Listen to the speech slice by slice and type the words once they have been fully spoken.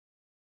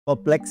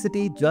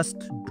Perplexity just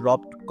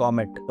dropped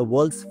Comet, the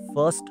world's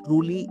first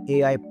truly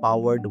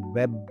AI-powered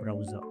web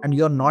browser. And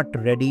you're not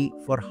ready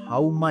for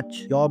how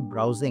much your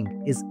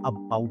browsing is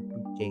about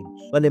to change.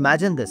 Well,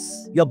 imagine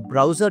this. Your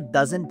browser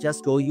doesn't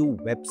just show you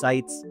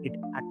websites, it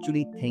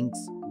actually thinks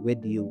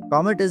with you.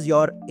 Comet is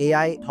your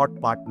AI thought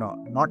partner,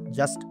 not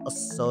just a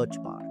search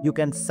bar. You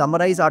can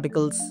summarize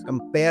articles,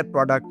 compare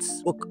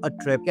products, book a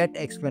trip, get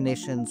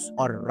explanations,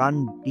 or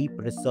run deep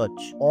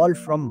research, all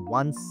from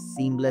one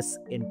seamless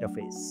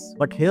interface.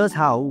 But here's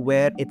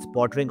where it's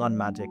bordering on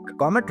magic.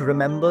 Comet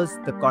remembers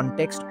the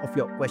context of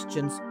your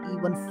questions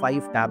even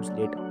 5 tabs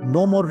later.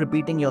 No more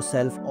repeating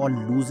yourself or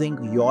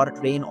losing your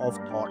train of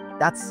thought.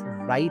 That's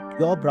right,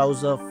 your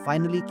browser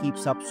finally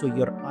keeps up so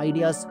your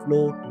ideas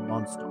flow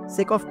non-stop.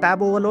 Sick of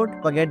tab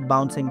overload? Forget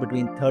bouncing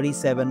between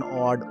 37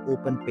 odd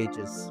open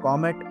pages.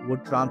 Comet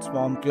would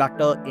transform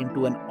clutter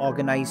into an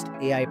organized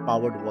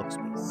AI-powered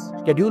workspace.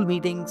 Schedule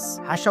meetings,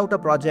 hash out a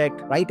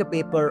project, write a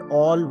paper,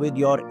 all with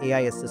your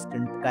AI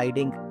assistant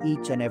guiding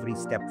each and every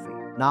step for you.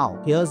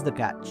 Now, here's the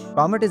catch.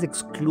 Comet is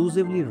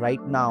exclusively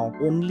right now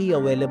only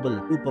available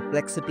to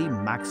Perplexity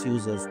Max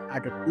users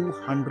at a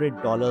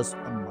 $200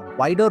 a month.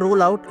 Wider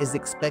rollout is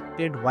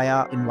expected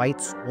via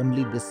invites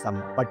only this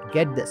summer. But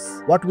get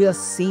this, what we are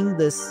seeing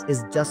this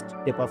is just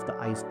tip of the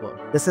iceberg.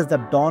 This is the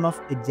dawn of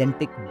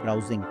agentic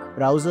browsing.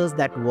 Browsers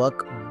that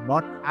work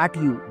not at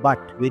you but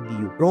with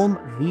you. Chrome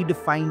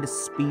redefined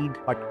speed,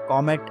 but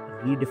Comet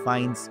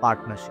redefines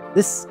partnership.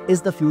 This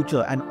is the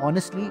future, and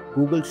honestly,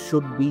 Google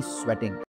should be sweating.